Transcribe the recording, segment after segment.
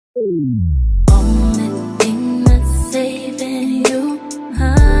Only thing that's saving you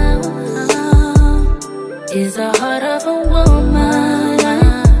is the heart of a woman.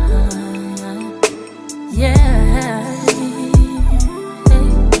 Yeah.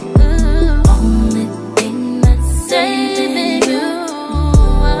 Only thing that's saving you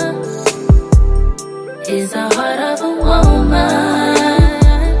is the heart of a woman.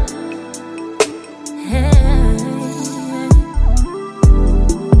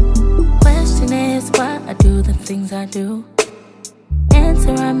 Question is why I do the things I do.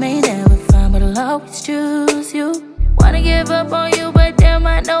 Answer I may never find, but I'll always choose you. Wanna give up on you, but damn,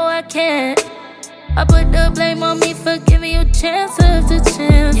 I know I can't. I put the blame on me for giving you chance after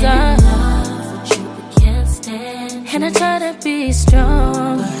chance. I love what you can't stand, and I try to be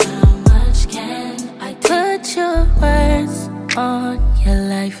strong, but how much can I put your words on your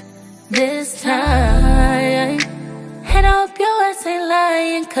life this time? And I hope your words ain't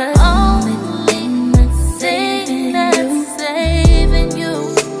lying, 'cause only thing that's saving you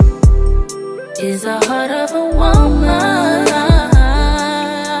is the heart of a woman.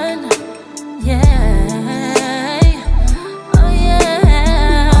 Yeah, oh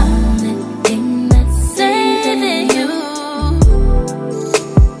yeah. Only thing that's saving you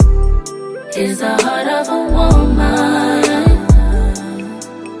is the heart of a woman.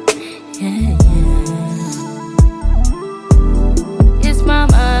 Yeah, yeah. It's my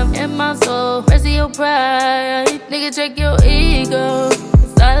mind and my soul, rest of your pride. Nigga, check your ego,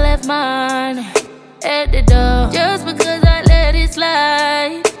 'cause I left mine at the door just because I let it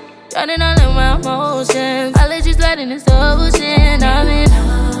slide. Drowning all of my emotions, I let you slide in this ocean. I'm in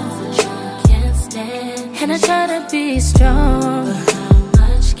love, but you can't stand, and I try to be strong.